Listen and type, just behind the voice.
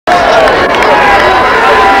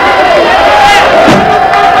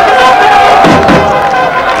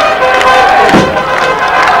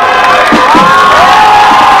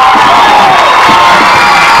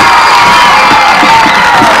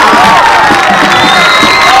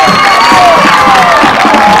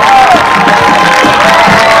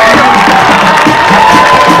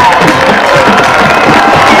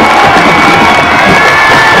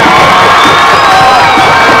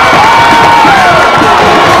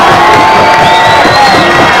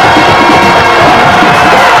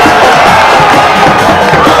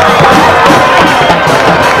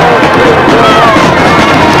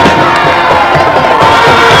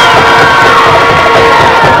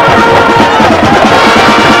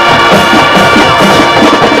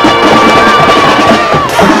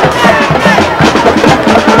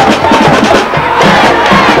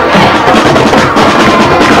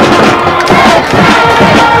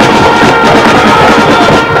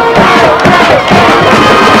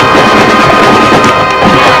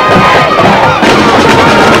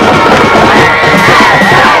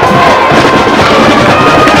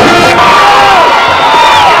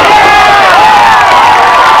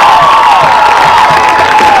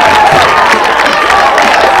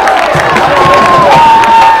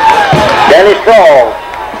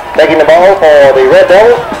Red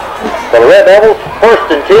Devils. For the Red Devils,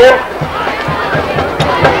 1st and 10.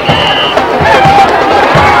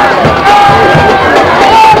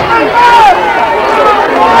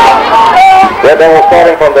 Red Devils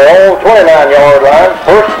starting from their own 29-yard line,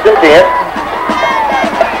 1st and 10.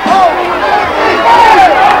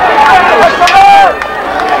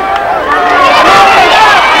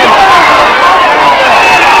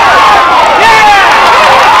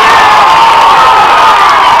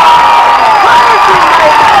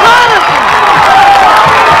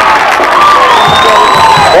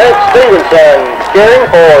 Stevenson steering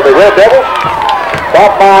for the Red Devils.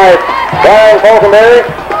 Stopped by Brian Falkenberry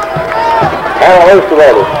and a host of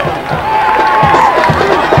others.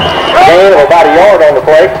 Gain of about a yard on the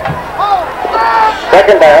play.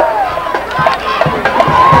 2nd down.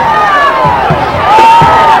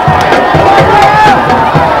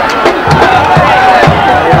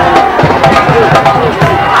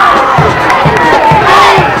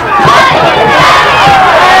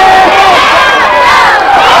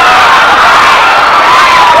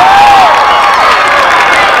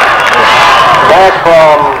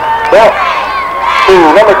 From Belt to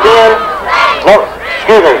number 10,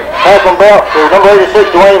 pass from Belt to number 86,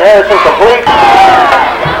 Dwayne Harrison, complete.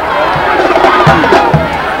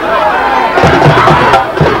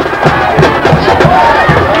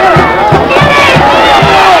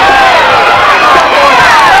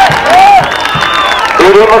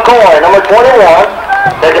 P.D. McCoy, number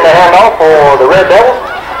 21, taking the handoff for the Red Devils.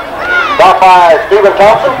 Stopped by Stephen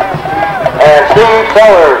Thompson and Steve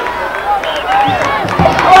Sellers.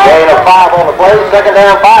 Gain of 5 on the play, 2nd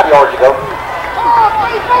down, 5 yards to go.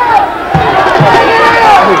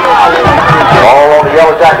 All on the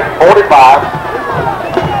yellow jacket, 45.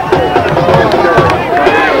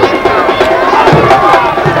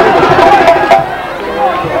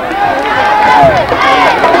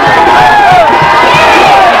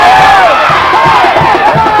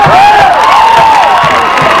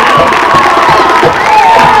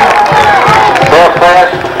 Cross pass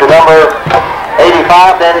to number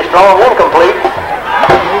 85, Danny Strong, incomplete.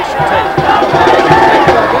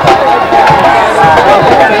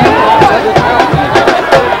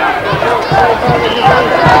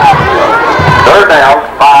 Third down,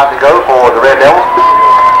 5 to go for the Red Devils.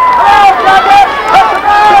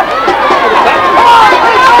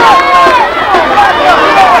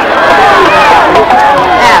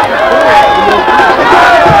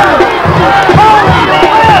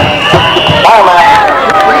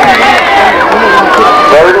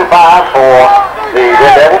 Third and 5 for the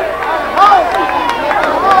Red Devils.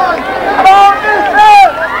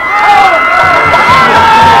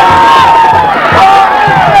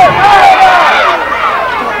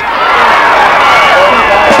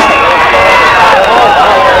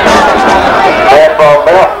 Pass from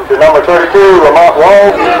Belt to number 32, Lamont Wall.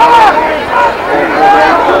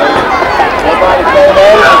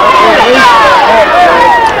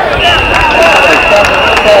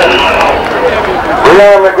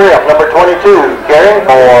 Leon McGriff, number 22, carrying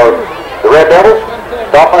for the Red Devils.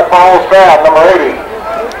 Stopped by Paul Stroud, number 80.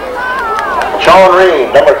 Sean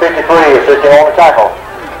Reed, number 53, assisting on the tackle.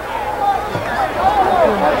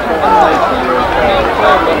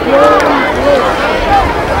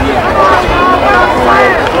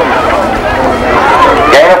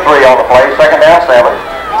 Gain of 3 on the play, 2nd down, 7.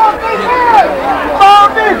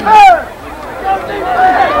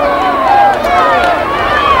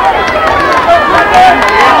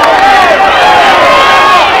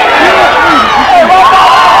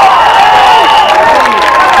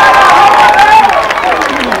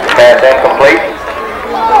 Pass incomplete.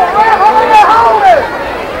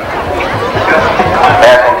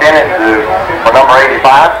 Pass intended for number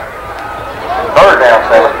 85. 3rd down,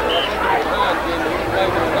 7.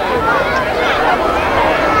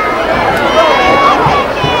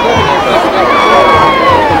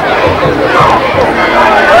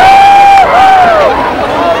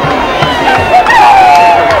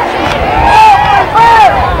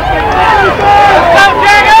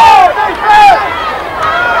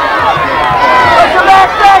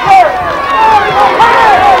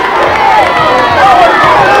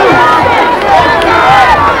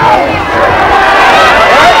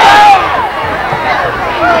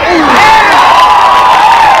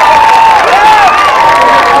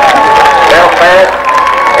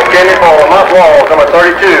 Wall, number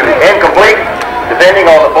 32, incomplete. Defending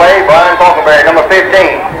on the play, Brian Falkenberry, number 15.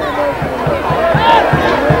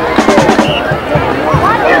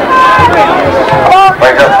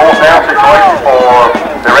 Brings up 4th down situation for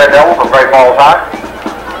the Red Devils from Great Falls High.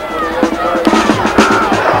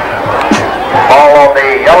 Ball on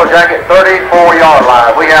the yellow Jacket 34-yard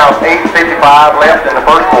line. We have 8:55 left in the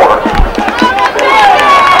first quarter.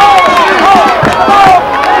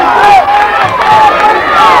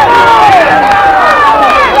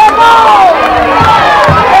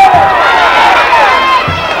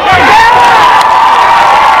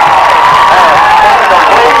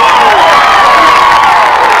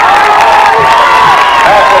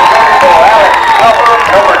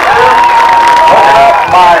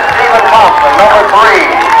 Number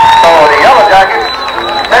 3. So the Yellow Jackets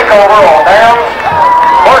take over on downs,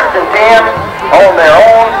 1st and 10 on their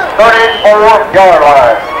own 34-yard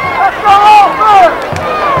line.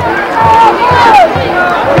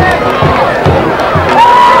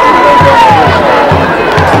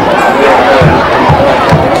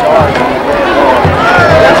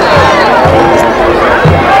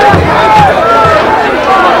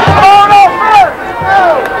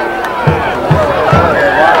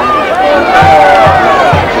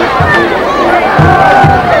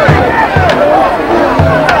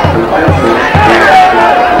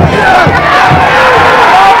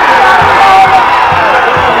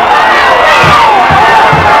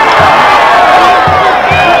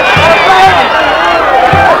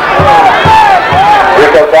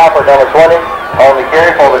 Number 20 on the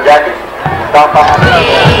carry for the Jackets. Stop by.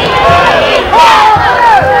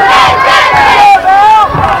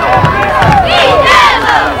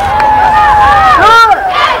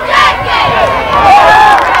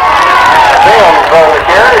 Sims on the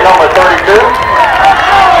carry, number 32.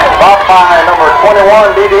 Stop by number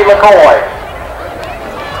 21, D.D. McCoy.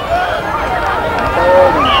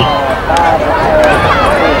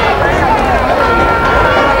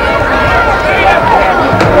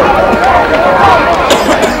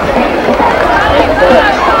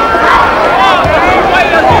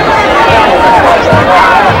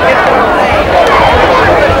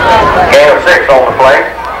 Gain of 6 on the play.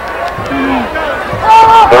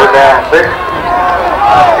 3rd down 6.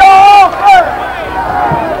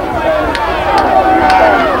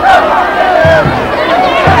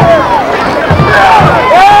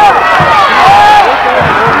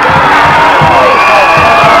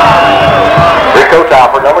 Rico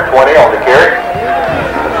Topper, number 20 on the carry.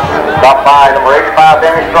 Stop by number 85,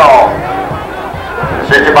 Danny Strong.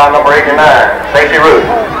 Assisted by number 89, Stacey Root.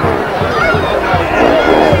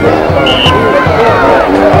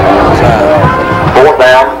 4th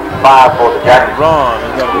down, 5 for the Jackets. Run, you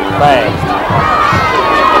gotta be fast.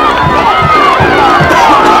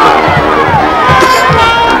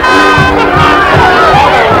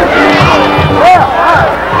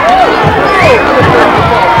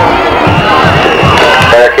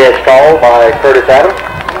 Fair catch called by Curtis Adams.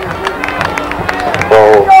 So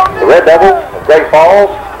the Red Devils of Great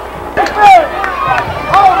Falls.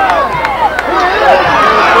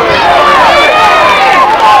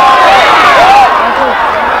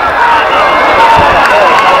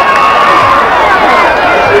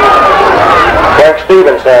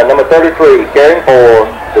 Stevenson, number 33, carrying for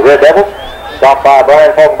the Red Devils. Stopped by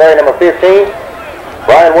Brian Falkenberry, number 15.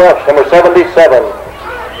 Brian Welch, number 77.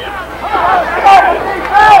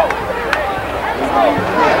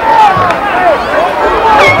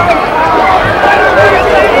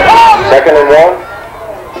 Second and 1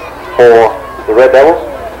 for the Red Devils.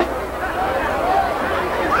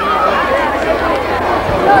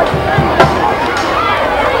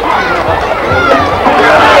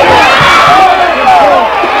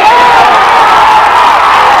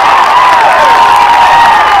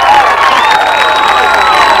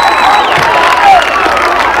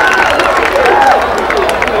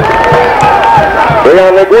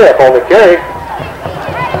 Leon McGriff on the carry.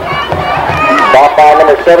 Stopped by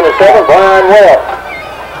number 77, Brian Welch.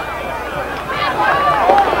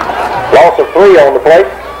 Loss of 3 on the plate.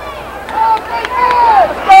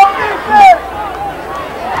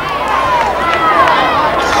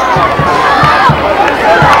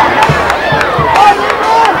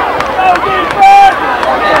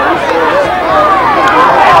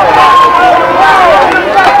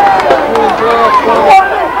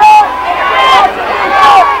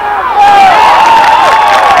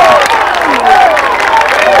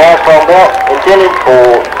 From that intended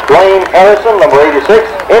for Blaine Harrison, number 86,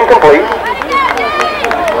 incomplete.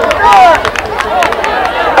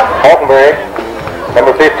 Falkenberry,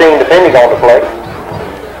 number 15, depending on the play.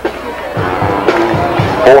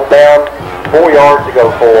 4th down, 4 yards to go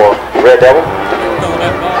for the Red Devils.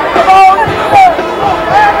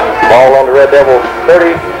 Ball on the Red Devils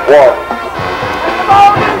 31.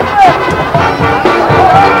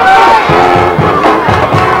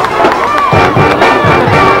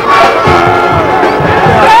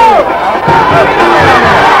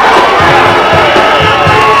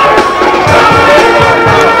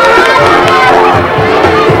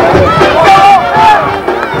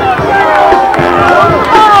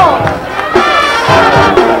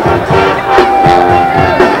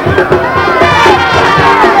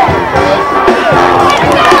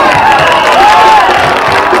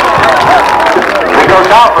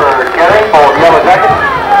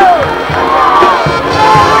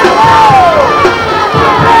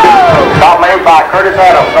 by Curtis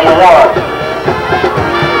Adams, number 1.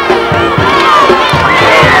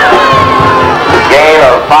 Gain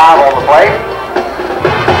of 5 on the play.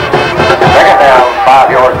 Second down,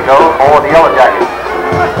 5 yards to go for the Yellow Jackets.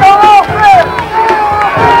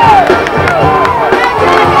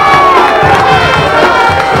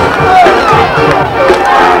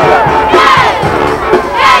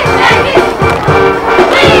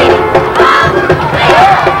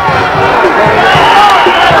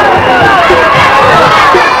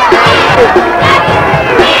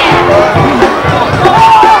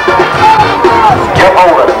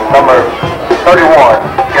 Number 31,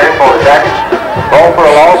 carrying for the Jackets. Going for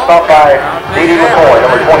a loss, stopped by D.D. McCoy,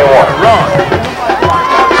 number 21.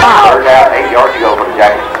 Third down, 8 yards to go for the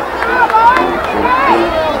Jackets.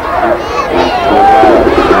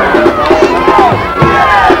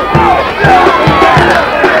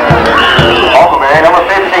 Alderman, number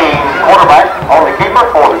 15, quarterback on the keeper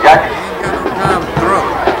for the Jackets.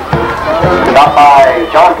 Stopped by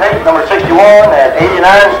John Tate, number 61, and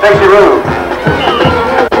 89, Stacy Rue.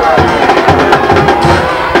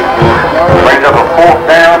 Brings up a 4th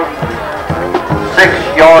down,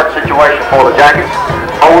 6-yard situation for the Jackets.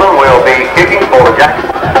 Holden will be kicking for the Jackets.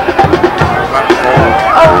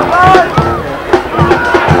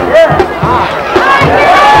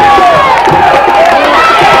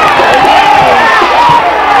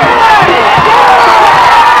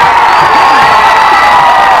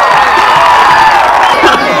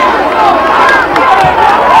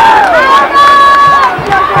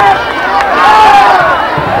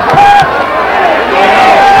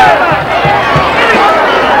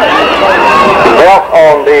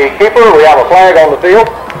 On the keeper, we have a flag on the field.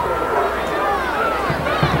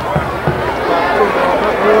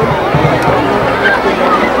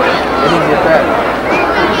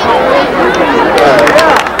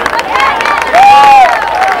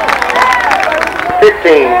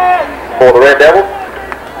 For the Red Devils.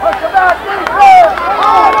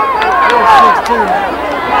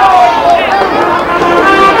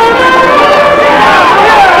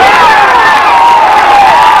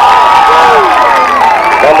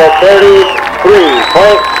 Number 33,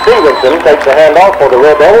 Frank Stevenson, takes the handoff for the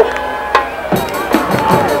Red Devils.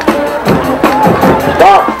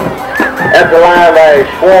 Stop at the line by a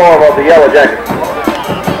swarm of the Yellow Jackets.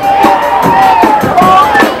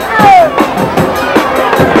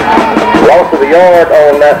 Loss of the yard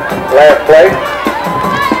on that last play.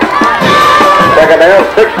 Second down,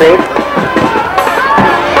 16.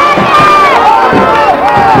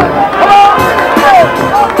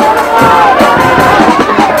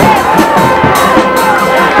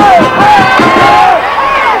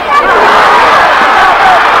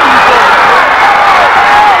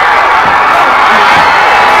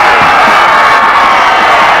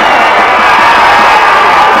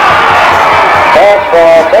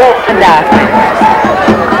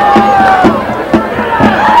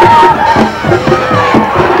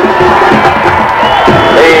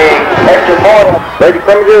 Lady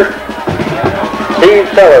Preminger, Steve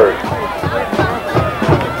Sellers.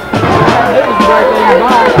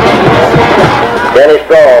 Danny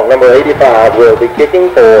Strong, number 85, will be kicking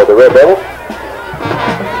for the Red Devils.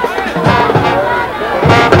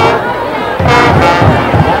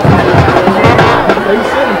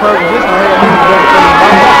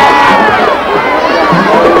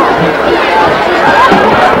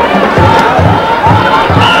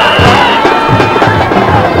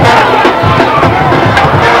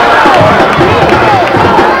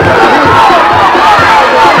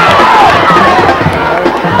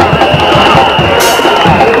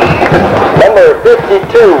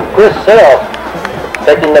 Chris Self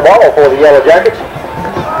taking the ball for the Yellow Jackets.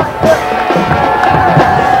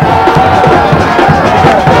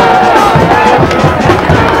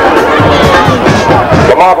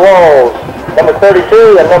 Lamont Walls, number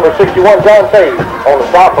 32, and number 61, John Tate, on the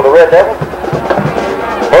stop for the Red Devils.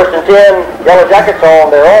 First and 10, Yellow Jackets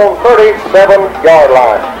on their own 37-yard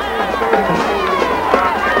line.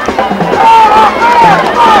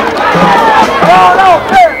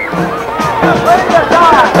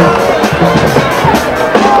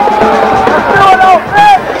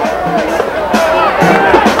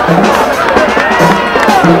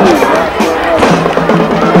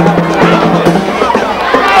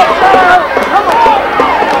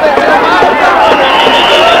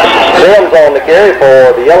 Sims on the carry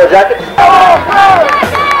for the Yellow Jackets.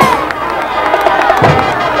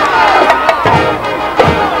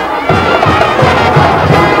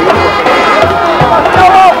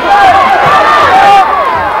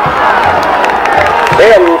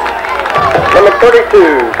 Sims, number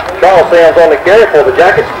 32, Charles Sims on the carry for the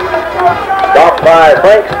Jackets. Stopped by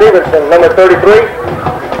Frank Stevenson, number 33.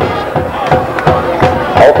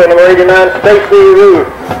 Also number 89, Stacy Rue.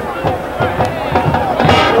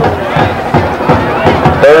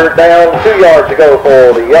 Third down, 2 yards to go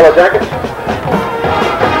for the Yellow Jackets.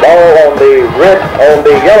 Ball on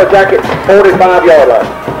the Yellow Jackets 45-yard line.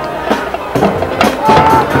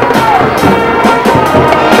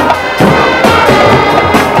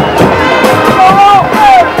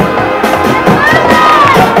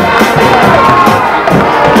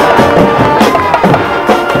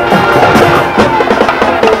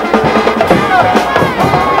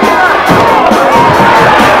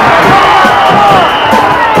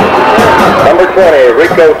 Number 20,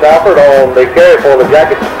 Rico Stafford on the carry for the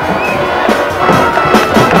Jackets.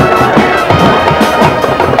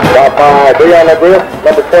 Stopped by Breon McGriff,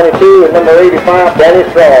 number 22, and number 85, Danny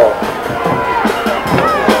Strong.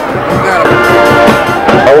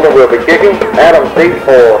 Holder will be kicking. Adam Deep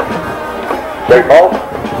for Jake Ball.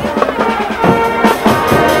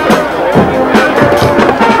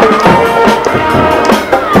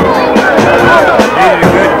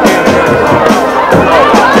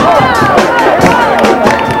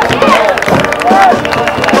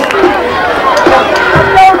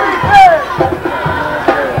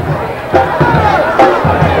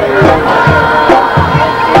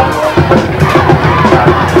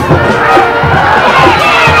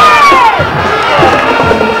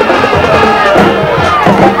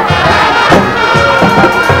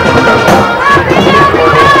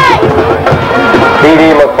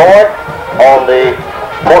 On the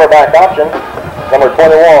quarterback option, number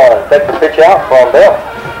 21, take the pitch out from Bell.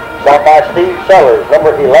 Stopped by Steve Sellers,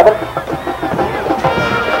 number 11.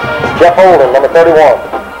 Jeff Holden, number 31.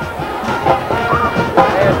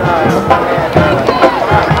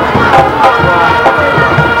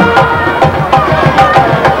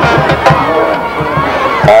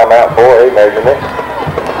 Timeout for a measurement.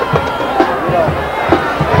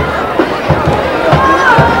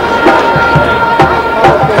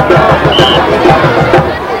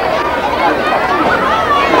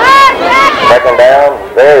 Second down,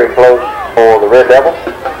 very close for the Red Devils.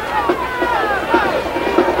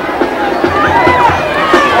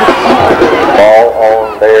 Ball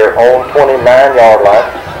on their own 29-yard line.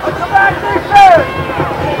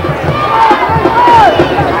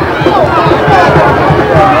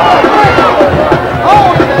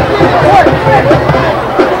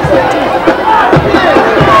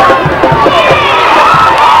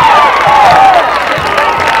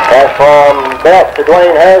 Pass from Beth to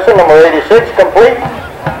Dwayne Harrison, number 86, complete.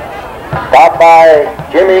 Stopped by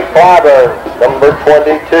Jimmy Clyburn, number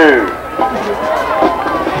 22.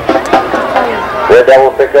 Red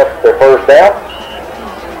Devils pick up their first down.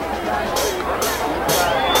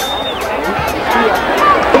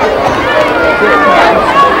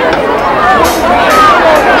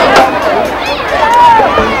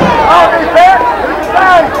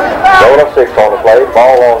 Goal of 6 on the play.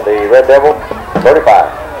 Ball on the Red Devil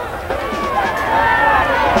 35.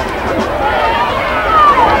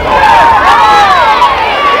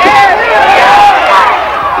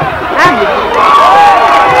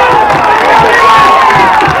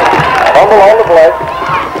 Fumble on the play.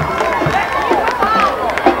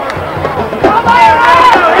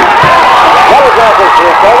 Yellow Jackets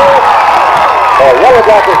recover. Yellow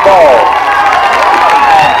Jackets ball.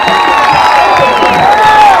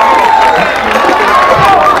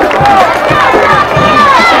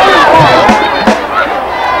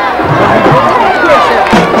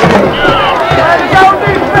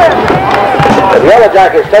 The Yellow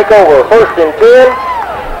Jackets take over 1st and 10.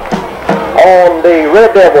 On the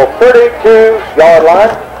Red Devil 32-yard line.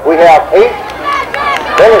 We have 8.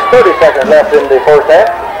 There is 30 seconds left in the first half.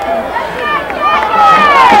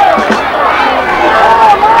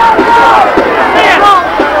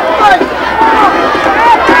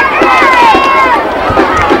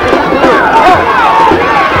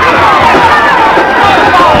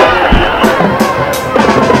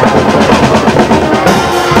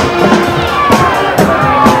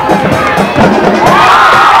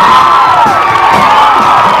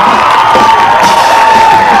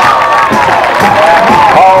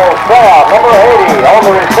 Number 80 on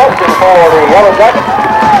the reception for the Yellow Jackets.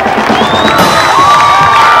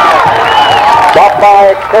 Stopped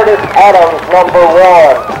by Curtis Adams, number 1.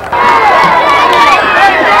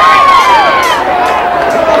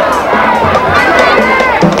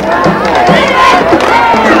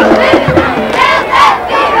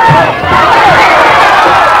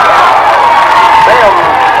 Then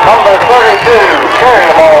number 32 carrying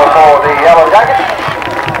the ball for the Yellow Jackets.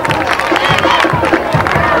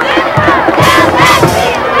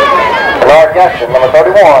 Jackson, number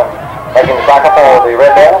 31, making the tackle for the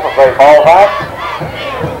Red Devils as they fall high.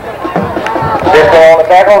 Cisco on the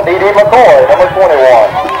tackle, D.D. McCoy, number 21.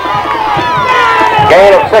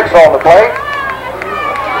 Gain of 6 on the play.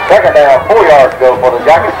 Second down, 4 yards to go for the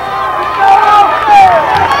Jackets.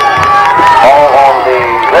 Ball on the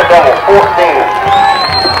Red Devils 14.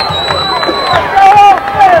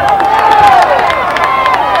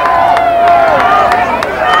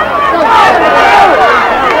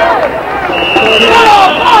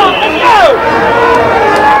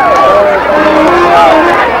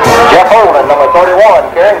 Jeff Holden, number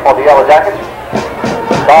 31, carrying for the Yellow Jackets.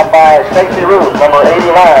 Stopped by Stacy Ruth, number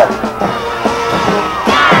 89.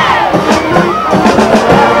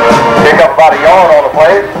 Pick up about a yard on the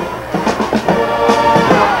play.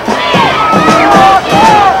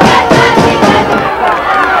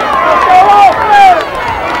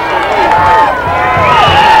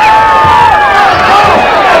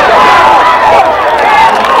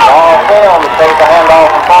 Takes the handoff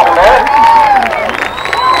from Poppin there.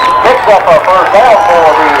 Picks up a first down for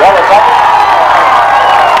the Yellow Jackets.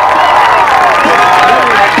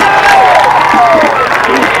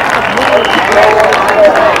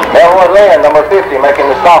 Elwood Lynn, number 50, making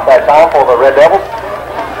the stop that time for the Red Devils.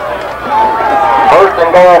 First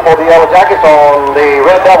and goal for the Yellow Jackets on the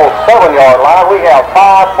Red Devils 7-yard line. We have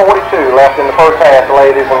 5:42 left in the first half,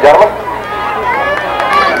 ladies and gentlemen.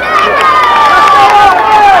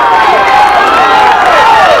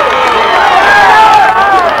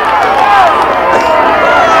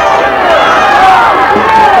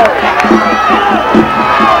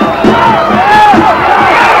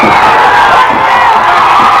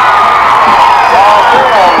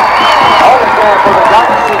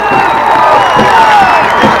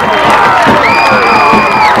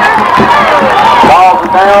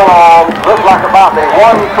 Down on, looks like about the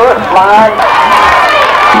 1-foot line.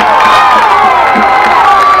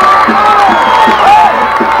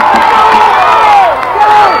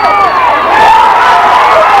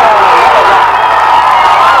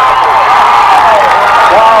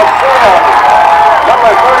 Charles Sims,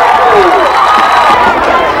 number 32.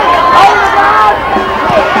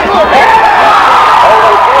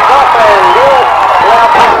 Holden kick up and good.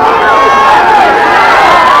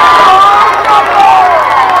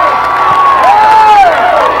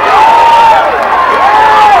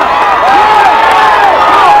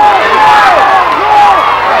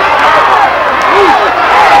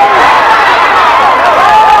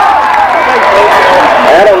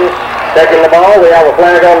 Taking the ball, we have a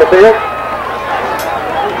flag on the field.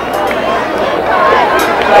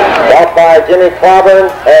 Off by Jimmy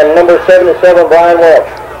Clyburn and number 77, Brian Welch.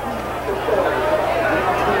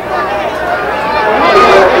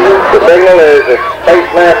 The signal is a face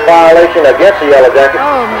mask violation against the Yellow Jackets.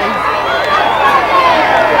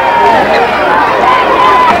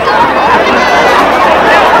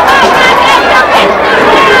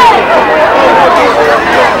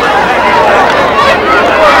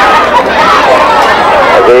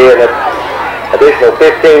 An additional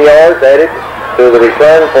 15 yards added to the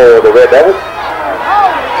return for the Red Devils.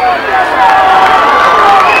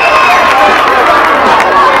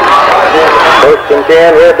 First and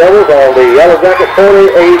 10 Red Devils on the Yellow Jacket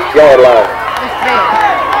 48-yard line.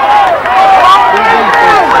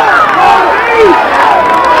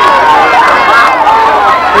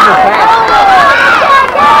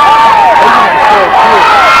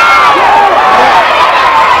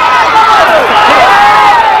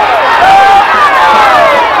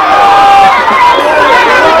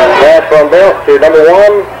 From Belt to number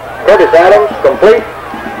 1, Curtis Adams, complete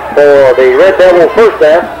for the Red Devils first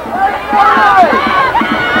down.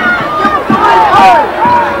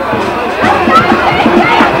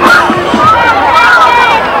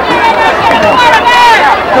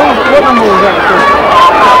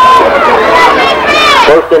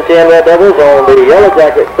 First and 10 Red Devils on the Yellow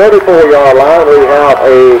Jacket 34-yard line. We have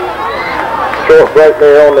a short break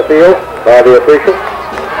there on the field by the official.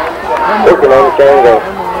 Working on the chain game.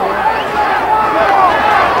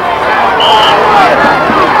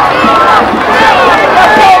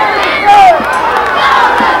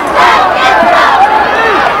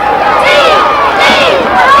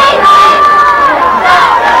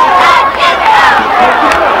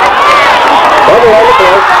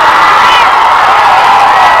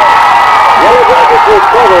 Yellow Jackets with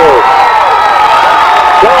trouble.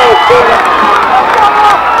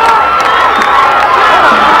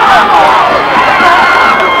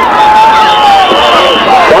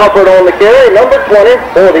 Buford on the carry, number 20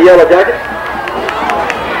 for the Yellow Jackets.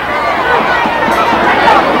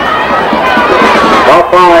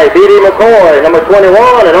 Off by D.D. McCoy, number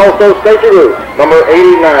 21, and also Stacy Root, number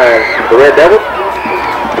 89, the Red Devils.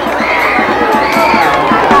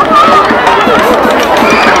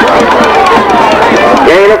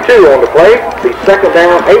 2 on the play. The second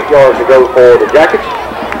down, 8 yards to go for the Jackets.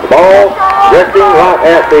 The ball resting right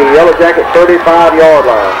at the Yellow Jacket 35-yard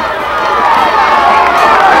line.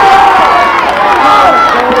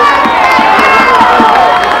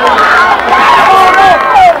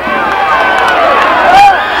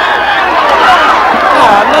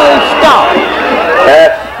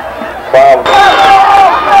 That's from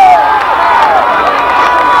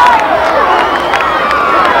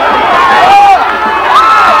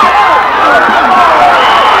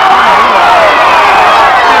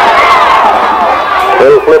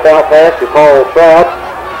little flip out pass to Paul Stroud.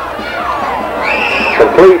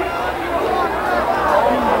 Complete.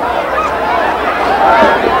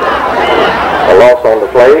 A loss on the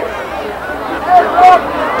play.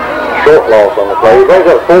 Short loss on the play. Brings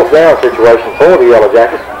up a 4th down situation for the Yellow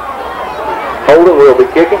Jackets. Holden will be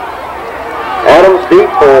kicking. Adams deep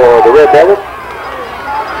for the Red Devils.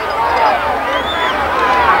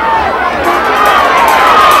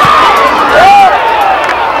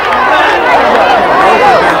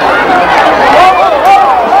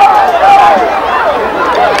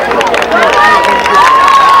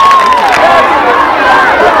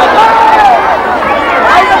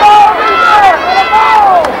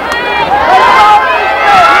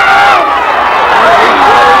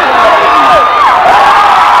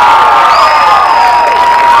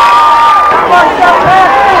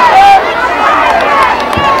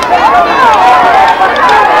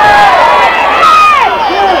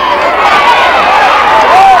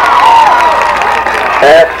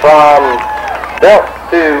 From Belt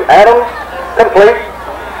to Adams, complete.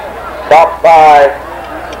 Stopped by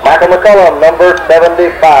Michael McCullum, number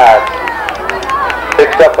 75.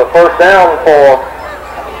 Picks up the first down for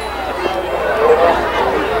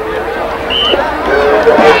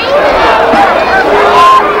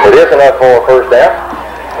it is enough for a first down.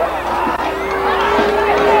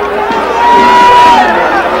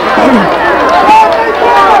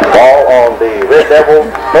 Ball on the Red Devil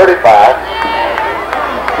 35.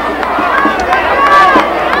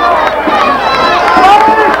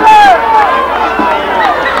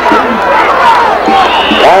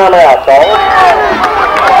 Line out, Solomon.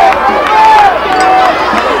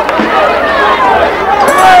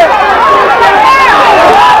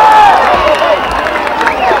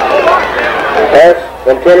 Pass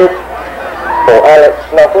intended for Alex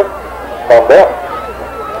Snuffler from Belt.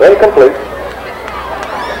 Incomplete.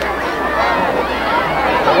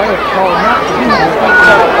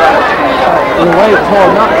 In a way, it's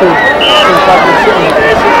hard not to.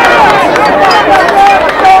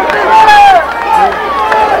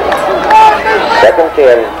 Second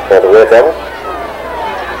 10 for the Red Devils.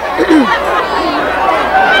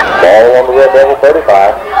 Ball on the Red Devil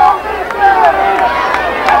 35.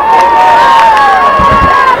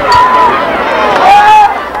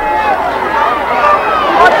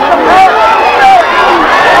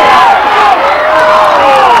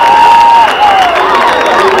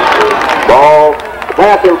 Ball, the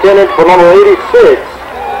pass intended for number 86,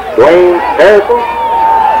 Dwayne Harrison.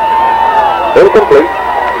 Incomplete.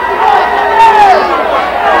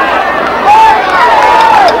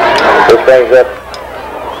 This brings up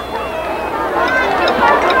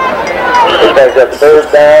third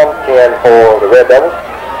down, 10 for the Red Devils.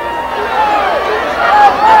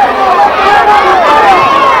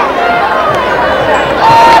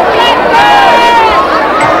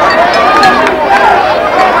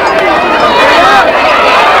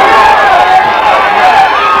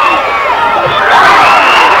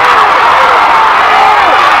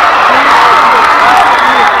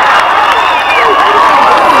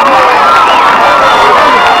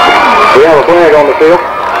 We have a flag on the field.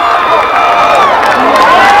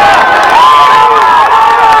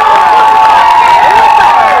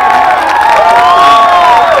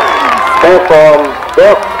 Pass from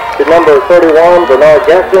Belt to number 31, Bernard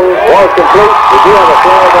Jensen, was complete. We do have a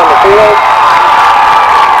flag on the field.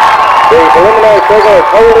 The preliminary signal is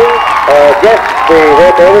holding against the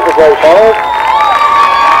Red Devils as they fall.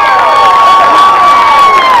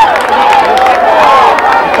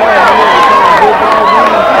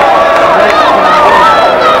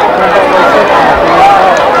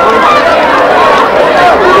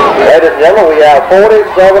 Ladies and gentlemen, we have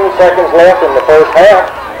 47 seconds left in the first half.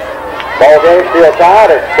 Ball game still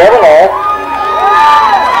tied at 7-all.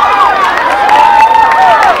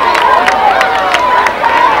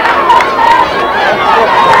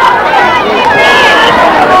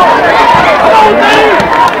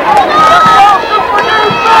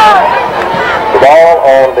 The ball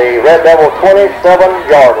on the Red Devil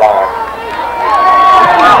 27-yard line.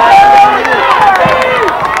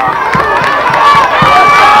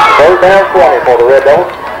 Third down 20 for the Red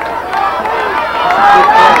Devils.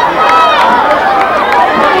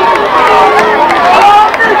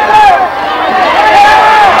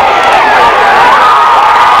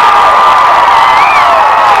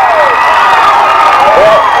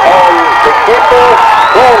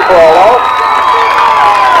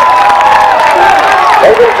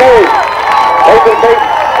 Second base,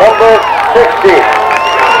 number 60.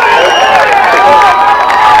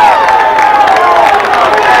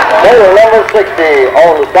 Taylor, number 60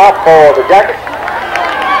 on the stop for the Jackets.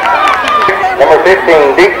 Number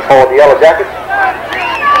 15 deep for the Yellow Jackets.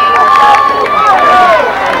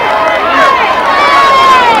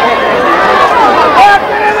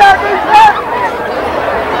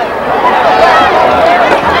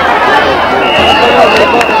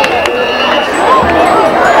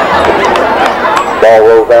 Ball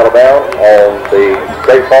rolls out of bounds on the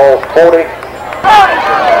Great Falls 40.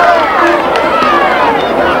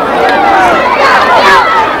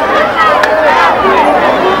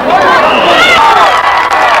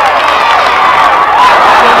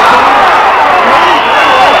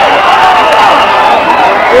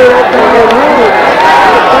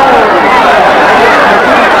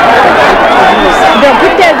 Don't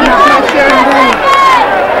put that against my shirt and drink.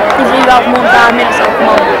 Because you got more than 5 minutes off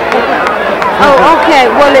more. Oh, okay.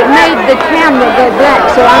 Well, it made the camera go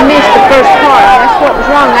black, so I missed the first part. That's what was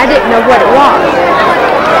wrong. I didn't know what it was.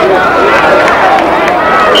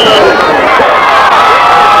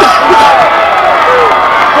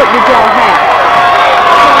 What did y'all have?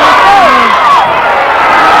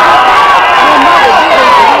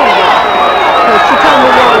 Because she told me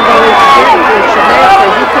y'all were going to do it with Chanel, so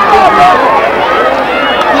you could leave me alone.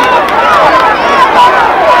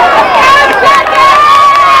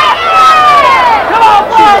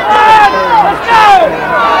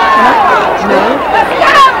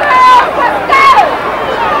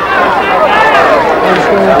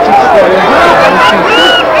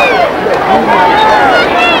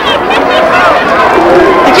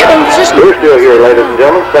 We're still here, ladies and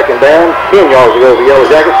gentlemen. Second down, 10 yards to go for the Yellow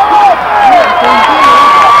Jackets.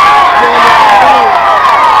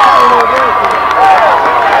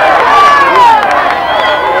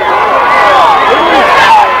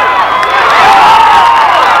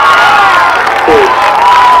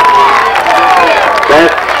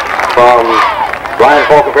 Pass from Brian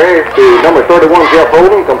Falkenberry to number 31, Jeff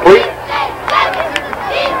Holden, complete.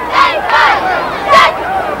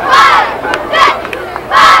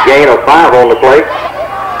 Gain of 5 on the play.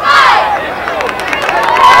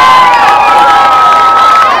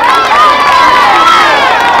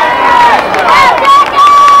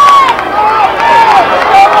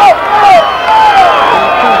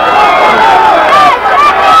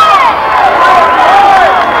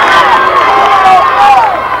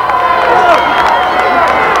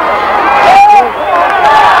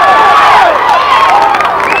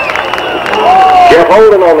 Jeff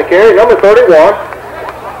Holden on the carry, number 31.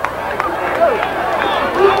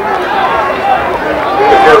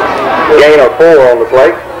 Gain of 4 on the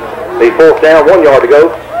play. The fourth down, 1 yard to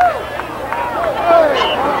go.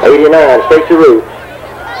 89, Stacey Root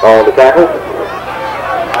on the tackle.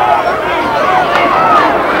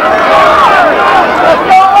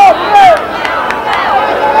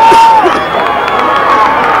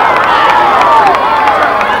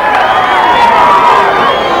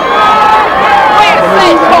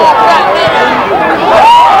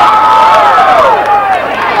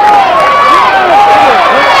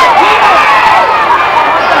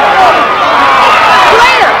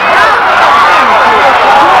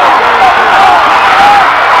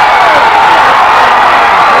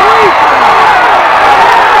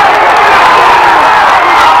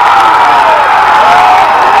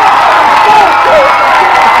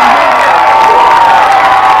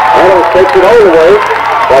 Takes it all the way,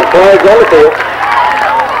 but flags on the field.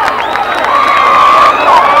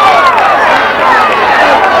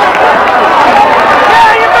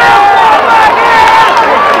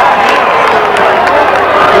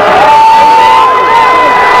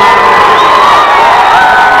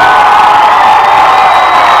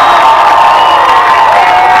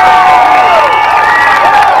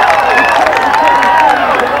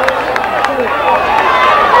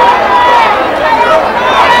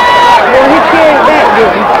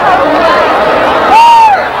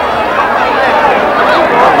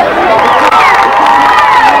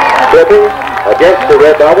 Against the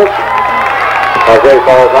Red Devils are Great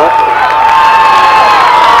Falls High.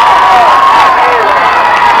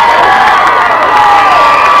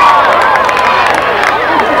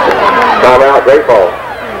 Timeout, Great Falls.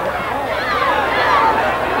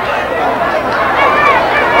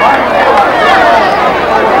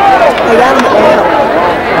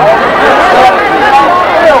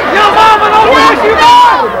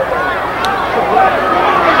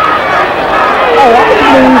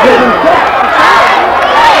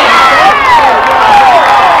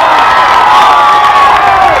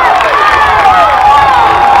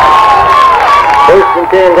 First and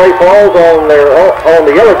 10 Great Falls on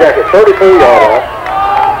the Yellow Jackets 34-yard line.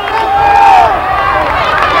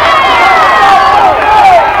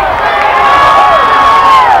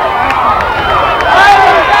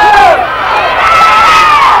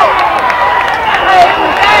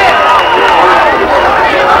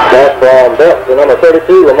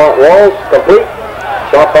 Walls, complete.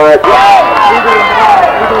 Stop by.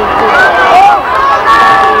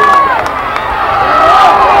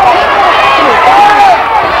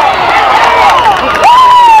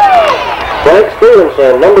 Frank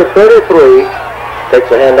Stevenson, number 33, takes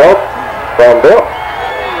a handoff from Bill.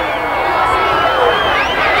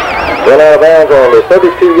 Run out of bounds on the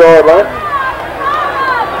 32-yard line.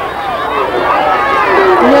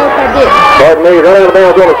 Nope, I didn't. Pardon me, run out of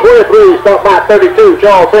bounds on the 23, stop by 32,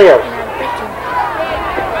 Charles Sims.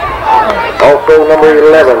 Also number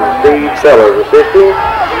 11, Steve Sellers, assisting.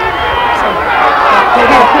 They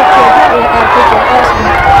had a picture of us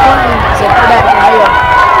and said, "Go back to the hill."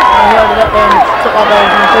 I held it up there and took all those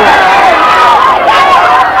and threw it.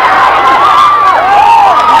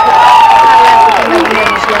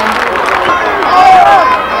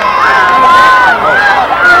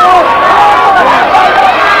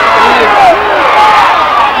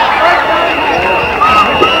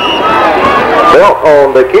 Belt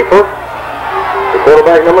on the keeper. The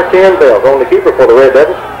quarterback number 10, Belt on the keeper for the Red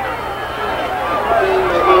Devils.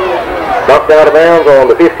 Knocked out of bounds on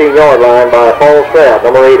the 15-yard line by Paul Stroud,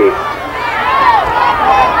 number 80.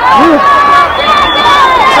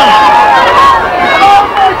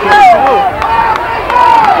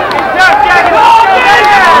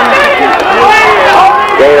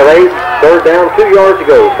 Gain of 8, third down, 2 yards to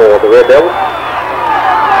go for the Red Devils.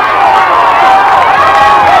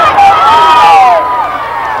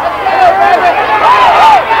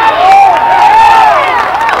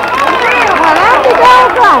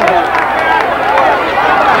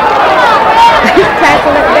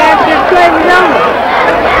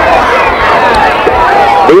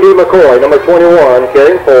 D.D. McCoy, number 21,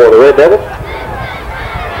 carrying for the Red Devils.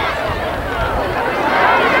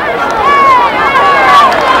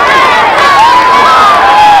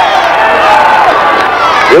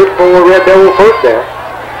 Good for Red Devil first down.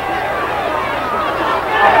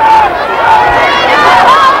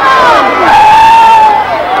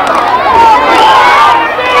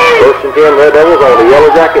 First and 10 Red Devils on the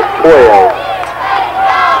Yellow Jackets 12.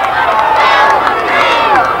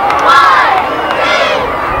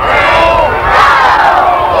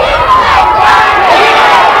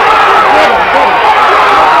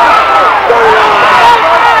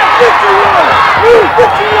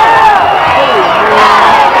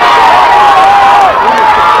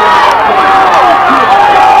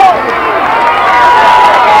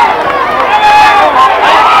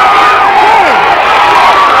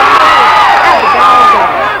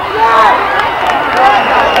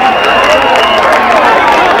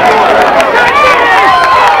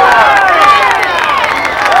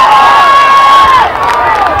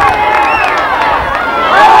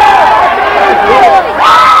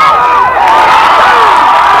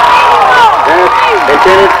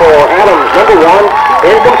 Intended for Adams, number 1,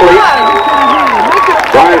 incomplete.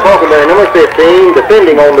 Brian Falkenberry, number 15,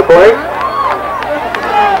 defending on the play.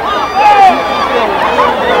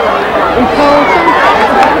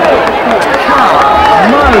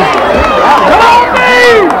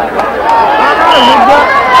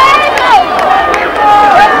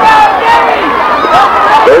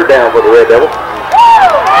 Third down for the Red Devils.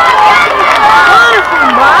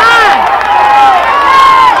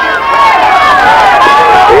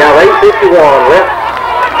 We have 8:51 left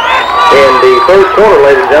in the third quarter,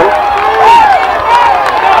 ladies and gentlemen.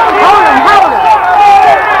 Hold him.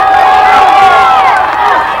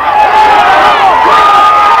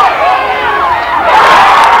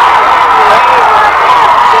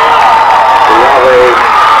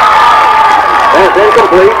 That's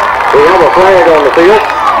incomplete. We have a flag on the field.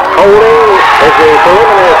 Holding is the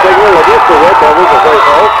preliminary signal against the Red Devils as they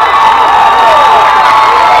fall.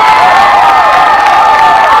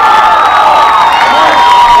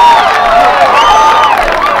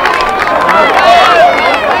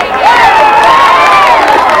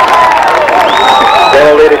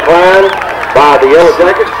 Penalty declined by the Yellow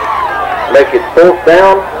Jackets. Make it 4th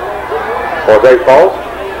down for Great Falls.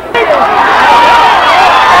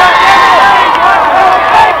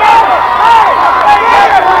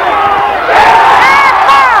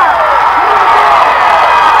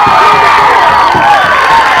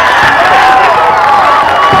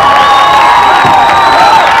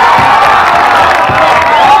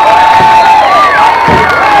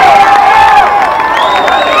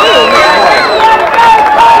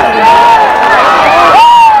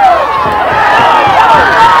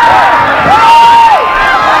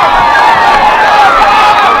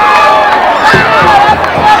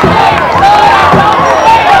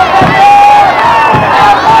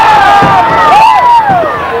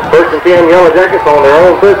 First and 10 Yellow Jackets on their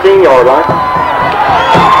own 13-yard line.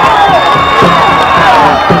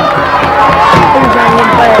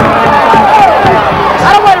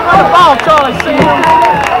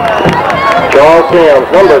 Charles Sims,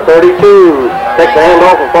 number 32, takes the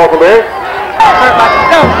handoff from Falconberry. Hurt like a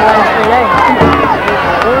goat the last 3 days.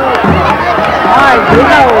 All right, we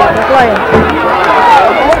know we're playing.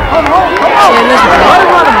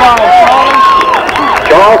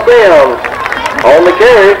 Charles Sims on the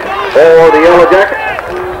carry for the Yellow Jackets.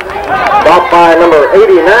 Stopped by number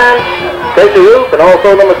 89, Casey Roof, and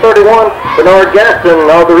also number 31, Bernard Gaston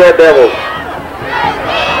of the Red Devils.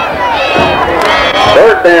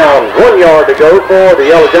 Third down, 1 yard to go for the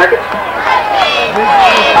Yellow Jackets.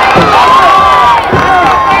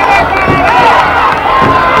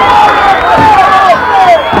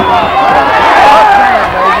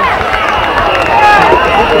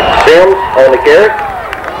 Sims on the carry.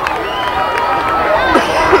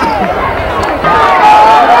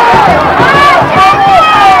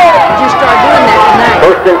 Just start doing that tonight.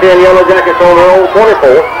 First and 10 Yellow Jackets on their own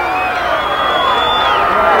 24.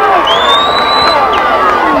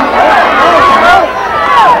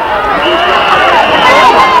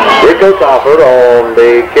 Rico Buford on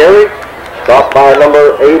the carry. Stopped by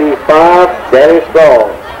number 85, Danny Strong.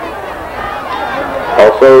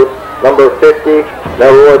 Also number 50,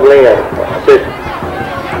 Melwood Lynn. Assistant.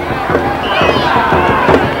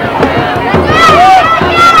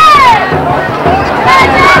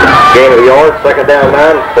 Gain of a yard, second down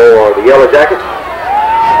 9 for the Yellow Jackets.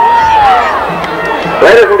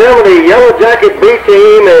 Ladies and gentlemen, the Yellow Jacket B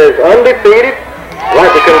team is undefeated. I'd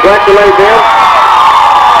like to congratulate them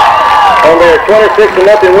on their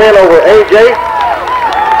 26-0 win over AJ.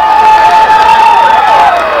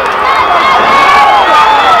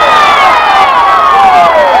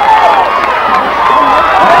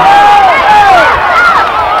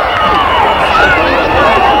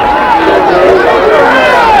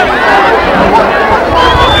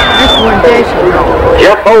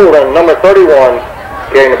 Jeff Holden, number 31,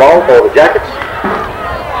 carrying the ball for the Jackets.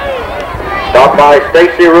 Stopped by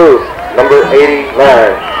Stacy Roof, number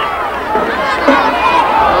 89.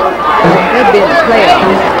 They've been playing.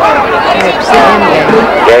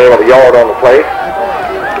 Gain of a yard on the play.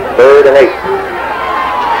 3rd and 8.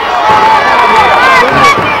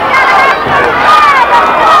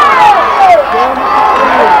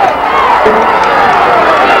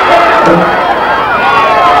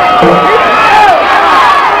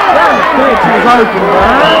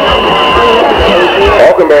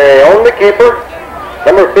 Falconberry on the keeper,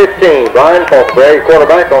 number 15, Brian Falconberry,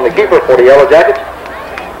 quarterback on the keeper for the Yellow Jackets.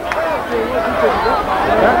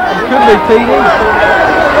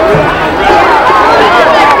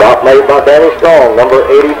 Stop made by Danny Strong, number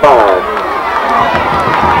 85.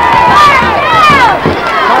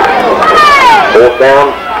 4th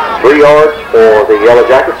down, 3 yards for the Yellow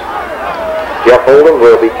Jackets. Jeff Holden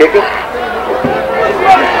will be kicking.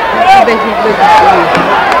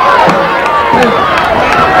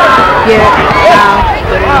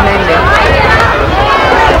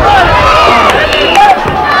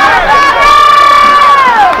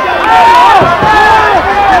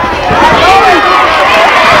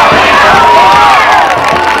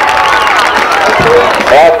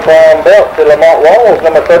 Pass from Belt to Lamont Walls,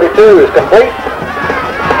 number 32 is complete.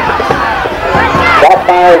 Stopped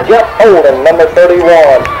by Jeff Holden, number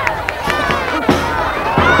 31.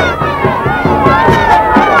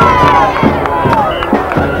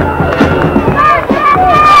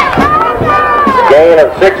 Gain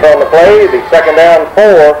of 6 on the play, the second down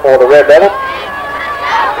 4 for the Red Devils.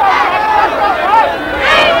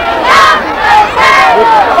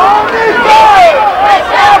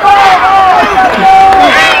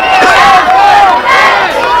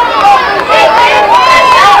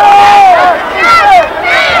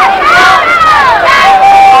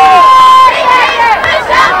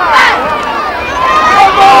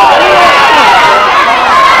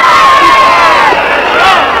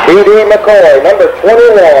 B.D. McCoy, number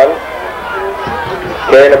 21,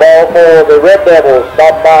 carrying the ball for the Red Devils,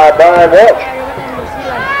 stopped by Brian Welch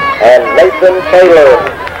and Nathan Taylor.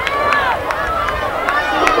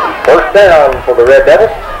 First down for the Red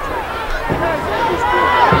Devils.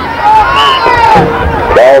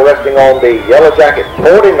 Ball resting on the Yellow Jacket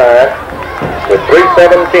 49 with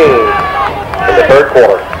 3:17 in the 3rd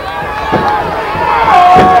quarter.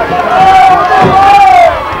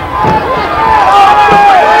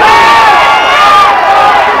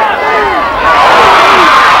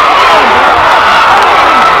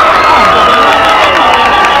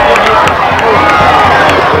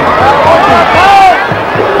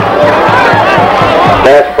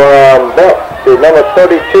 Pass from Buck to number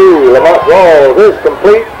 32, Lamont Walls is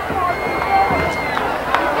complete.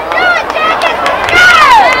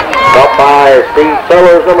 Stopped by Steve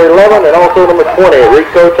Sellers, number 11, and also number 20,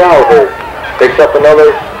 Rico Childhood. Picks up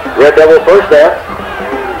another Red Devils first down.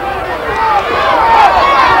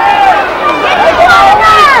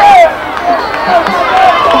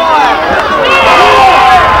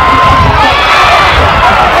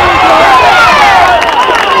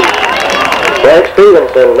 Frank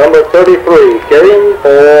Stevenson, number 33, carrying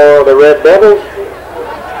for the Red Devils.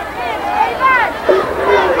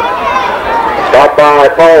 Stopped by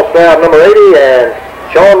Paul Stroud, number 80, and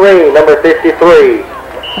Sean Reed, number 53.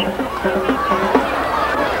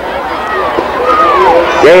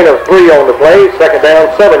 Gain of 3 on the play, second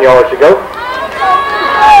down, 7 yards to go.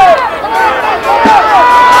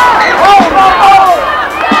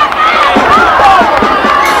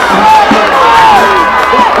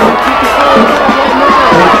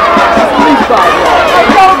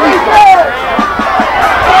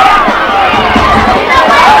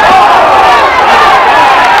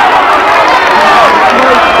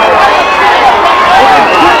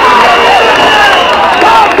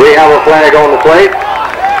 We have a flag on the play.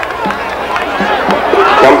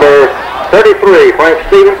 Number 33, Frank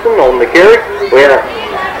Stevenson on the carry. We have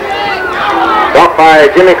stopped by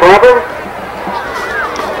Jimmy Clapper,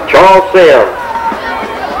 Charles Sims.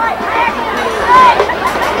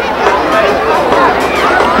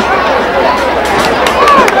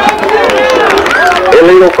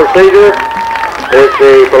 Illegal procedure is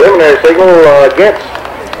the preliminary signal against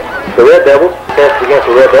the Red Devils. Test against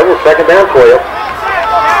the Red Devils. Second down, 12.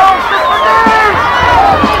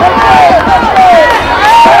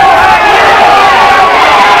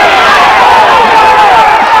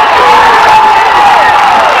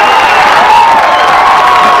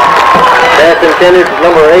 Pass intended for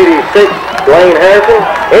number 86, Dwayne Harrison,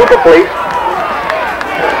 incomplete.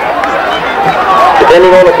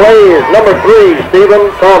 Depending on the play is number 3, Stephen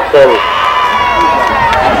Thompson.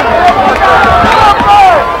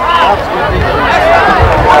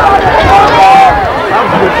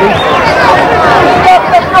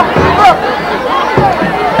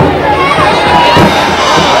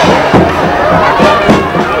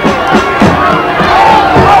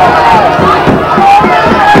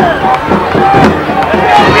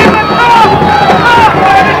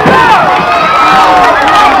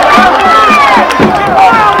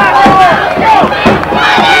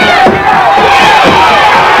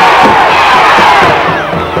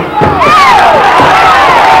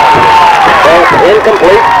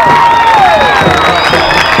 Incomplete.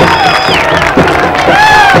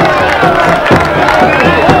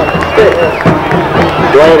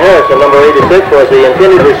 Dwayne Harrison, number 86, was the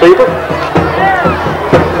intended receiver.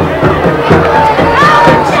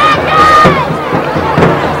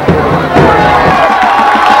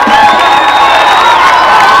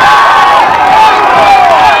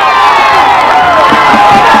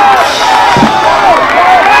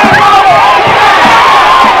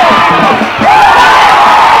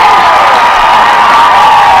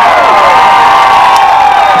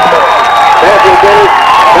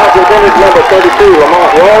 Number 32,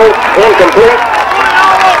 Lamont Rose, incomplete.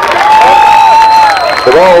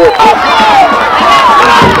 The ball was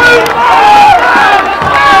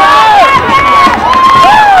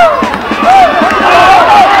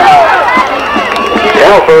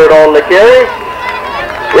Talford on the carry.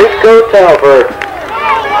 Rico Talford.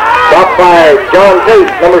 Stopped by John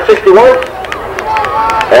Tate, number 61.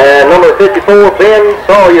 And number 54, Ben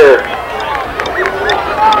Sawyer.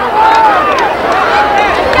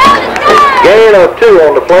 Gain of 2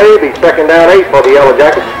 on the play, be second down 8 for the Yellow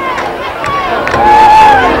Jackets.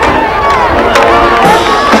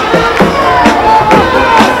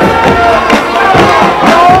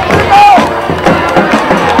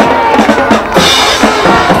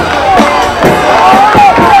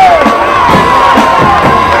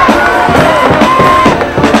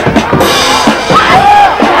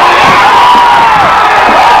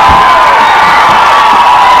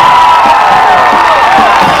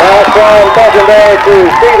 From there to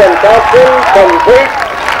Stephen Thompson, complete.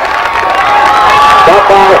 Stopped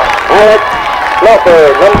by Alex Fluffer,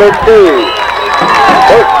 number 2.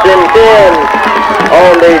 First and 10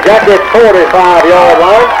 on the Jacket 45-yard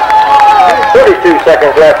line. 32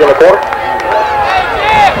 seconds left in the quarter.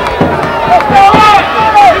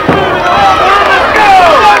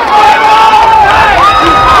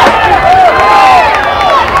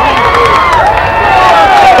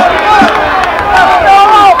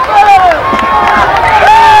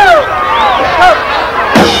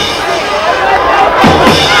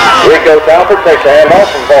 Rico Talford takes the handoff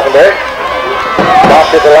from Falkenberry.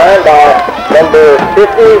 Stopped at the line by number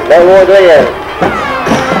 50, Melroy Glenn.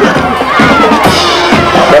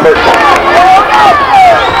 Number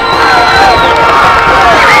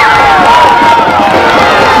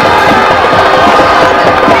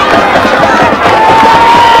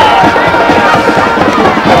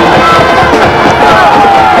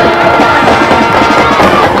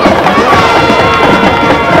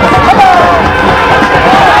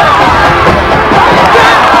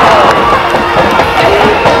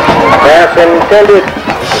intended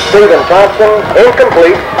Stephen Thompson,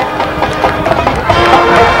 incomplete.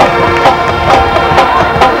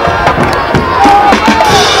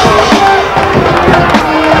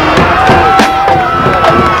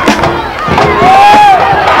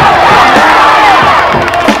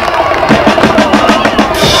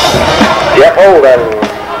 Jeff Holden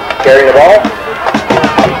carrying the ball.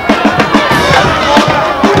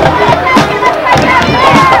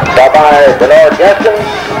 Bye by Bernard Gaston,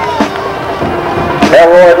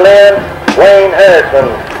 Elroy Lynn, Wayne Harrison.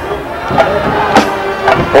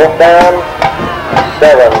 4th down,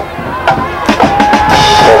 7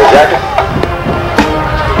 for the Jackets.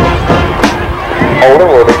 Holden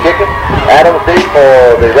will be kicking. Adams D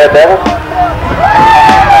for the Red Devils.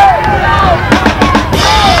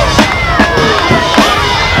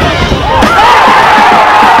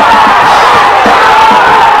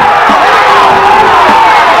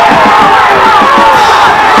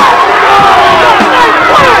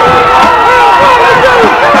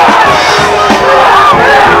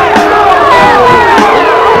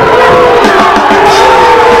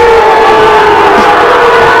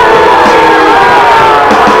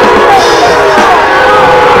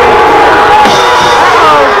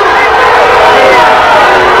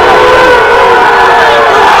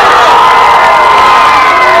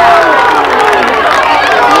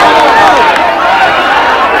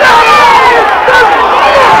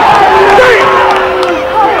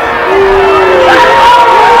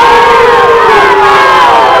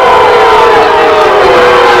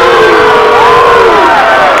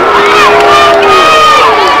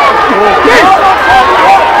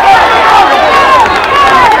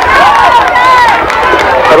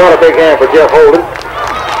 Big hand for Jeff Holden.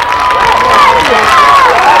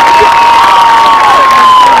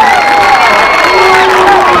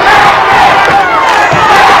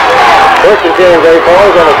 First and 10, Gray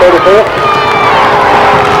Falls on the 34th.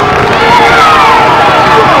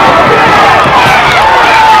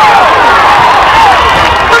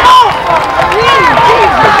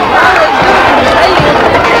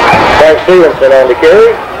 Frank Stevenson on the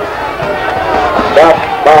carry. Stopped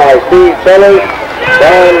by Steve Sellers.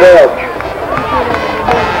 Brian Welch.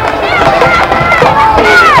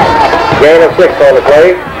 Gain of 6 on the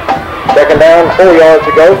play. 2nd down, 4 yards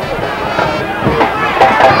to go.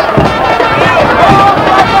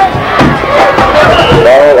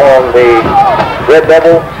 Ball on the Red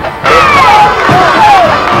Devil.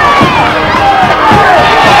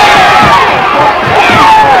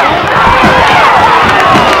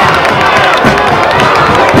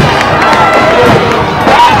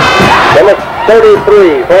 Number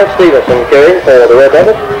 33, Frank Stevenson carrying for the Red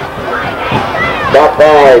Devils. Stopped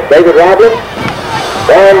by David Roblin.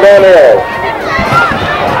 Brian Donnell.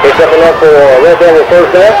 Picks up enough for Red Devil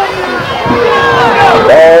 1st down.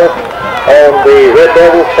 Ball on the Red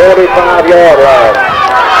Devil 45-yard line.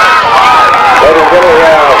 Ladies and gentlemen, we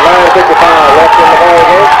have 9:55 left in the ball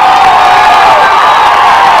game.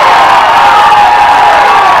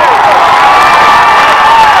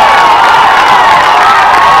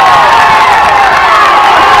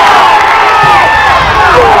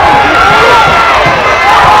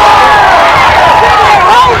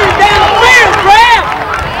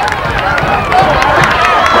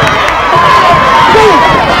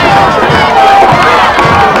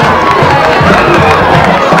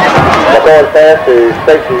 Pass to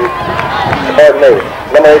Stacy, number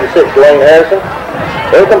 86, Dwayne Harrison.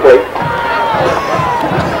 Incomplete.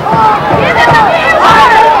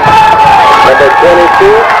 Number 22,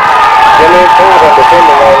 Jimmy Corbin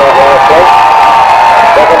defending on that last play.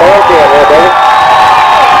 2nd and 10, Red Devils.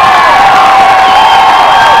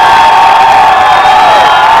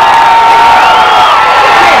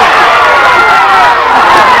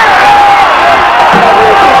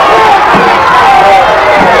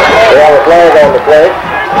 Flag on the play.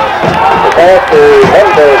 The pass to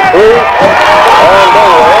number 3 on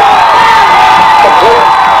nowhere. Complete.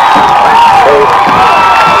 The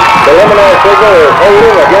preliminary signal is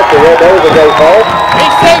holding against the Red Devils to go forward.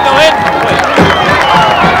 He's signaling.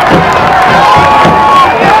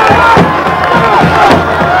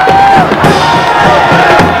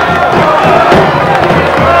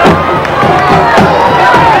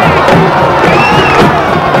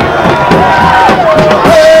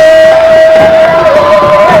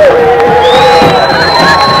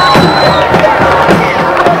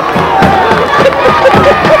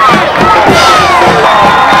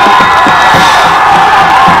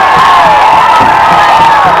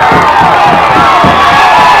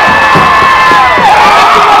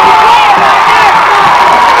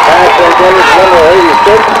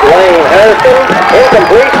 Dwayne Harrison,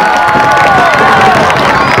 incomplete.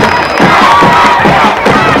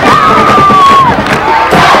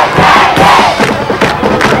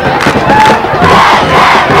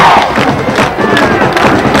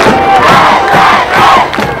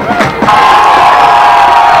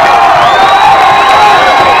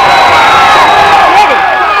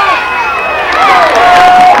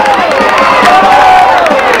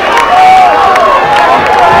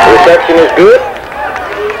 Reception is good.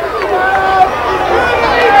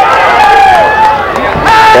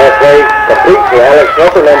 Pass play complete for Alex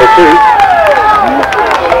Snuffer, number 2.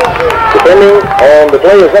 Depending on the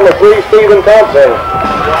play is number 3, Stephen Thompson.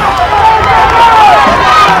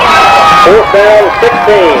 4th down,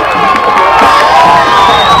 16.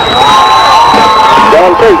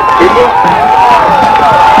 John Tate, kicking.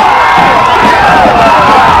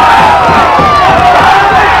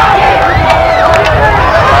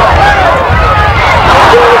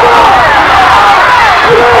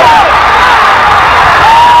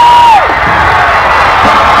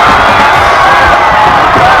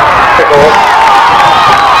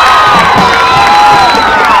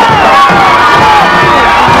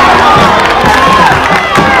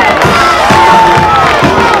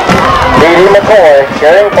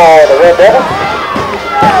 Carrying for the Red Devils.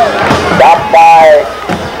 Stopped by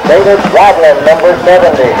David Rodlin, number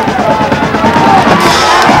 70.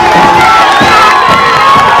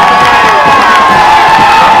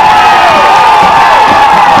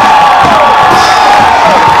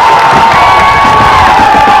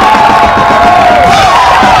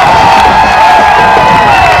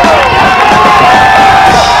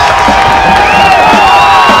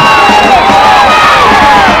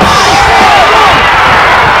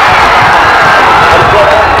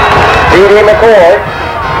 McCoy,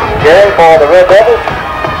 carrying for the Red Devils,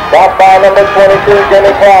 stopped by number 22,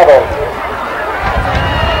 Jimmy Clavin.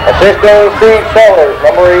 Assisting Steve Sellers,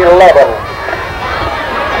 number 11.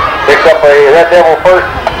 Picks up a Red Devil 1st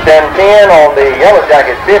and 10 on the Yellow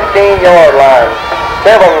Jacket 15-yard line.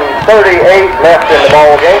 7:38 left in the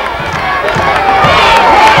ball game.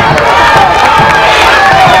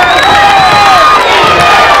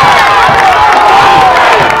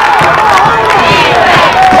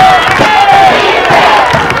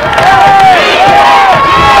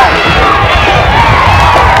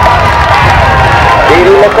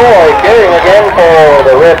 McCoy carrying again for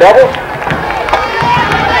the Red Devils.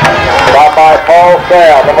 Stopped by Paul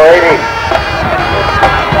Stroud, number 80.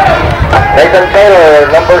 Nathan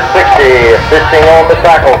Taylor, number 60, assisting on the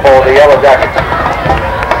tackle for the Yellow Jackets.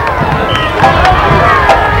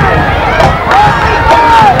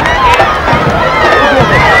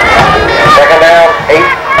 Second down, 8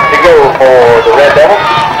 to go for the Red Devils.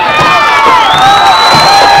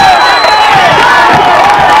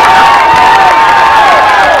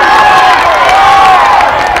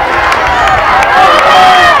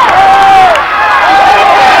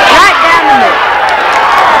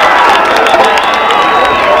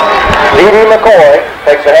 McCoy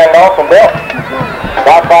takes the handoff from Bill.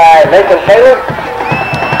 Stopped by Nathan Taylor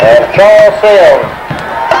and Charles Sims.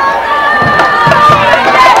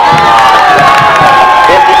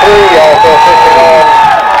 53 also assisting on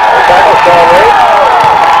the tackle, Sean Reed.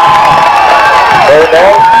 3rd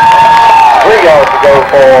down, 3 yards to go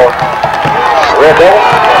for Red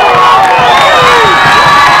Devils.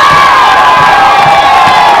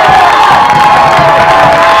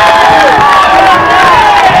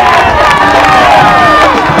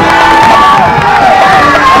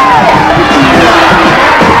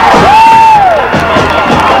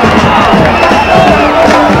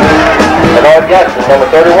 Jackson, number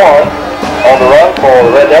 31, on the run for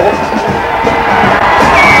the Red Devils.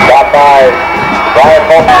 Stopped by Brian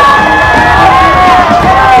Fulton.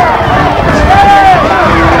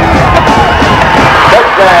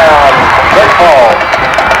 Touchdown, St. Paul.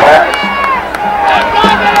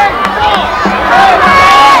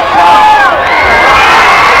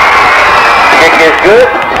 Kick is good.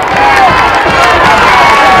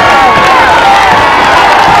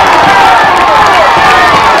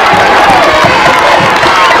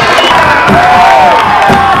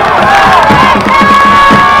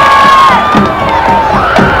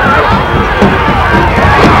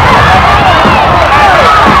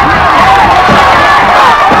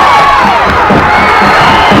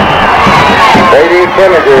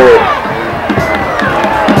 Kennedy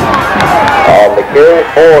on the carry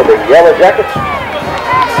for the Yellow Jackets.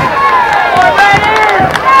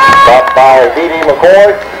 Stopped by D.D.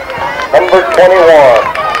 McCoy, number 21.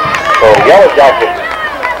 So the Yellow Jackets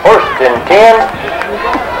 1st and 10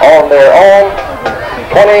 on their own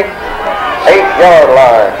 28-yard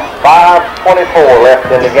line. 5:24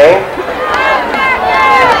 left in the game.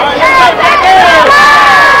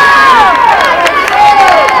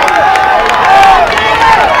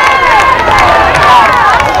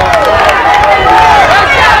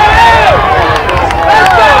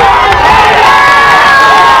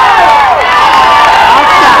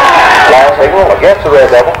 Signal against the Red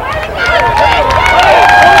Devil.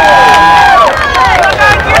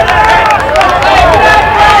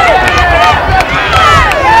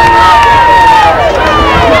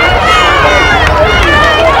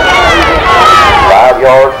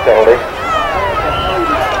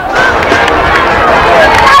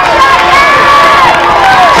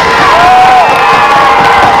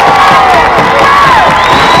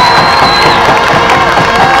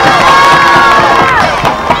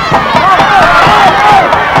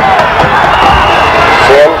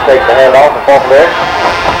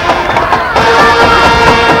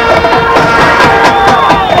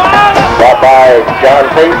 John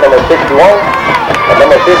Tate, number 61, and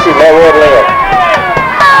number 50, Melwood Lynn.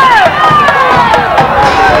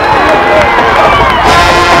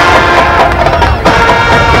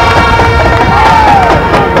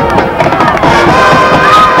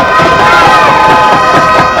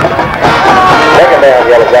 Second down,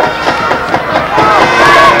 Yellow Jackets.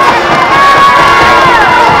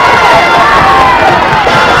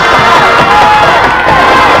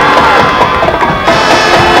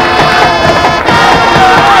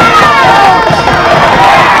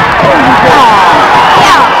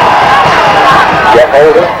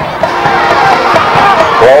 Holder.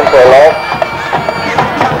 Thrown for a loss.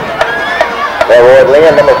 Melwood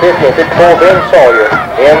Lynn, number 50 and 54, Ben Sawyer,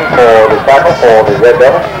 in for the tackle for the Red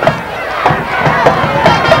Devils.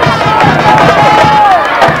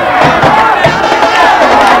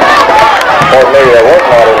 Or maybe there was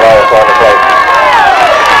not a loss on the play.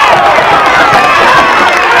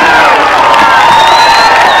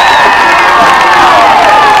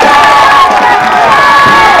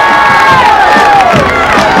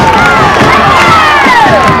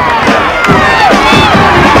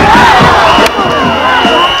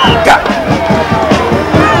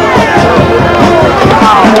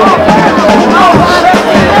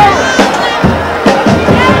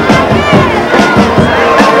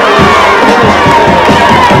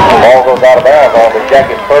 Out of bounds on the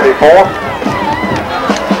Jackets 34.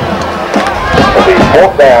 It'll be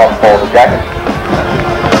fourth down for the Jackets.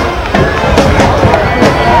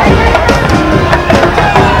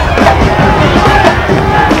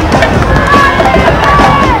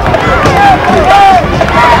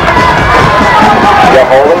 Jeff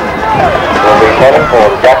Holden will be running for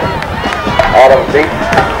the Jackets. Adam Seat.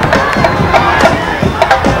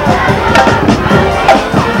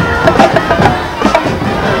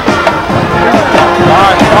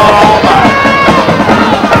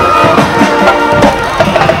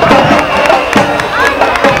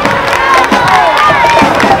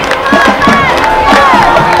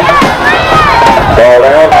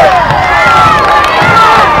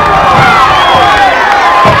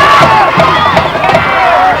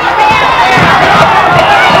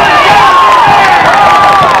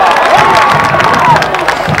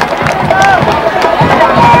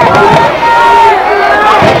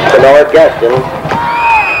 Gaston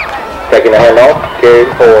taking a handoff, carried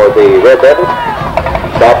for the Red Devils.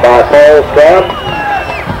 Stopped by Paul Stroud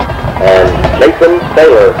and Nathan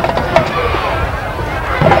Taylor.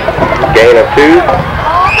 Gain of 2.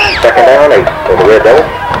 Second down, 8 for the Red Devils.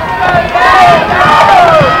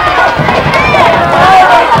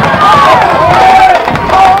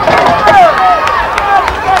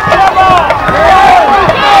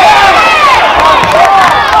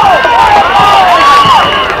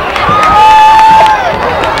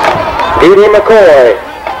 Edie McCoy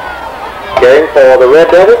carrying for the Red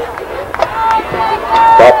Devils.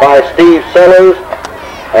 Stopped by Steve Sellers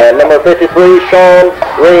and number 53, Sean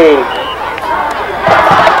Green.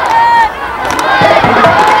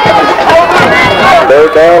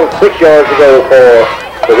 Third down, 6 yards to go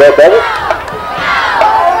for the Red Devils.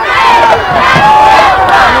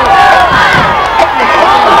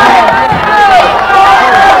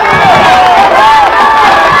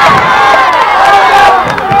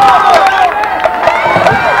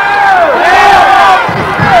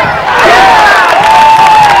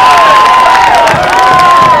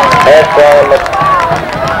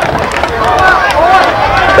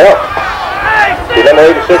 Number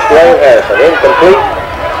 86, Wayne Harrison, incomplete.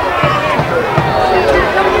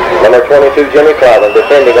 Number 22, Jimmy Clouden,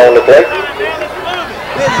 defending on the play.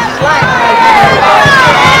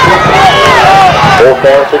 Fourth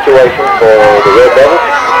down situation for the Red Devils.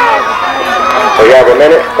 We have a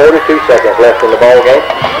minute, 42 seconds left in the ball game.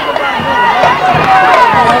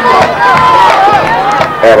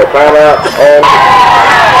 Have a timeout on.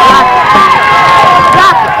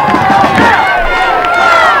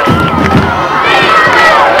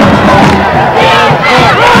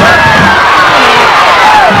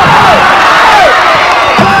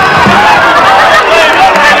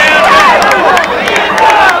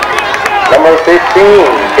 Number 15,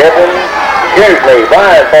 Kevin Beardsley,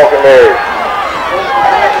 Brian Falconberry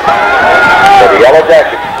for the Yellow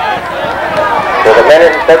Jackets. With a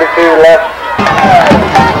minute and 32 left.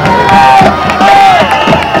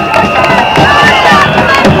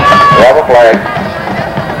 We have a flag.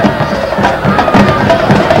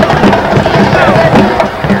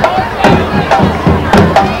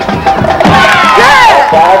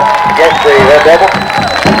 Offside against the Red Devils.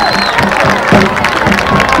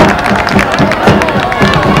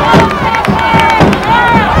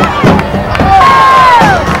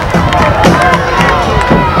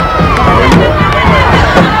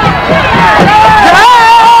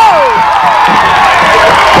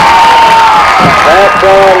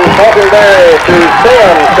 to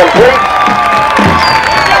Sam, complete.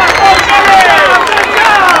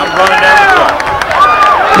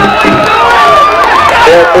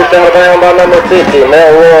 They're pushed out of bounds by number 50,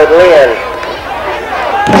 Melwood Lynn.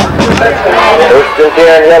 First and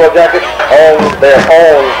 10 Yellow Jackets on their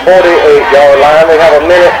own 48-yard line. We have a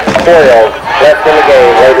minute 12 left in the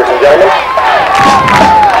game, ladies and gentlemen.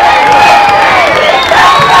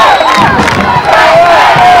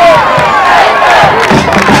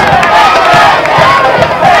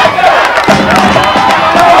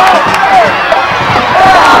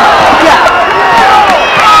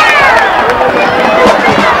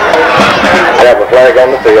 Flag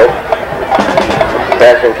on the field.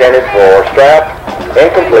 Pass intended for Strap.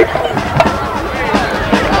 Incomplete.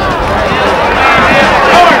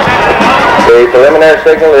 The preliminary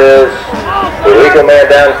signal is illegal man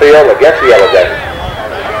downfield against the Yellow Jackets.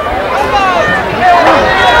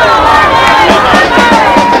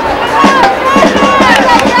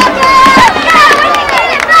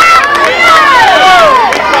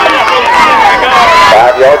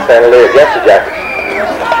 Five-yard penalty against the Jackets.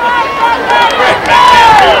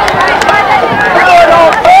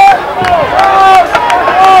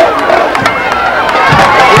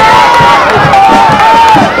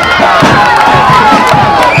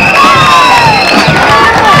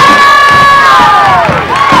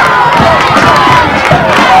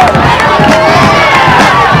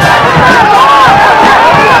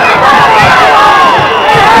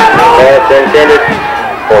 Intended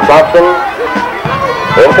for Thompson,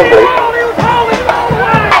 incomplete.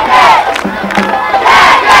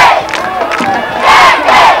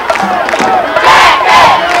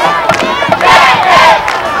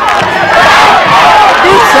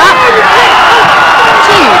 Do something.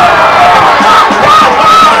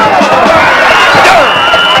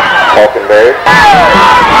 Falkenberry.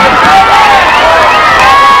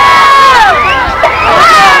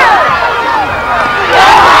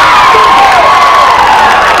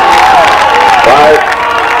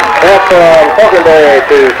 Pass from Falkenberry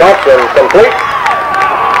to Thompson, complete.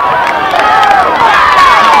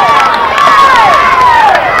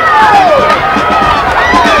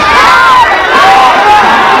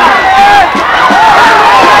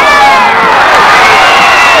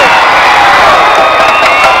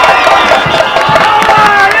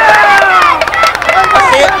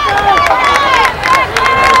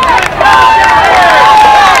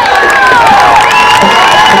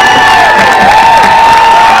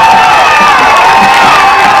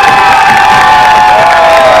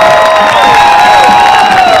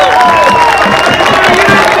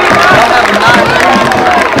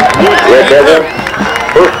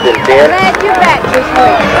 First and 10. Glad you're back this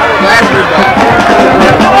week.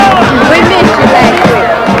 We missed you last week.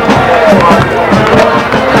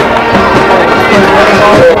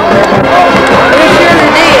 We surely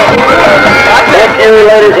did. Thank you,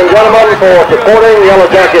 ladies and gentlemen, for supporting Yellow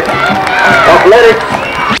Jacket Athletics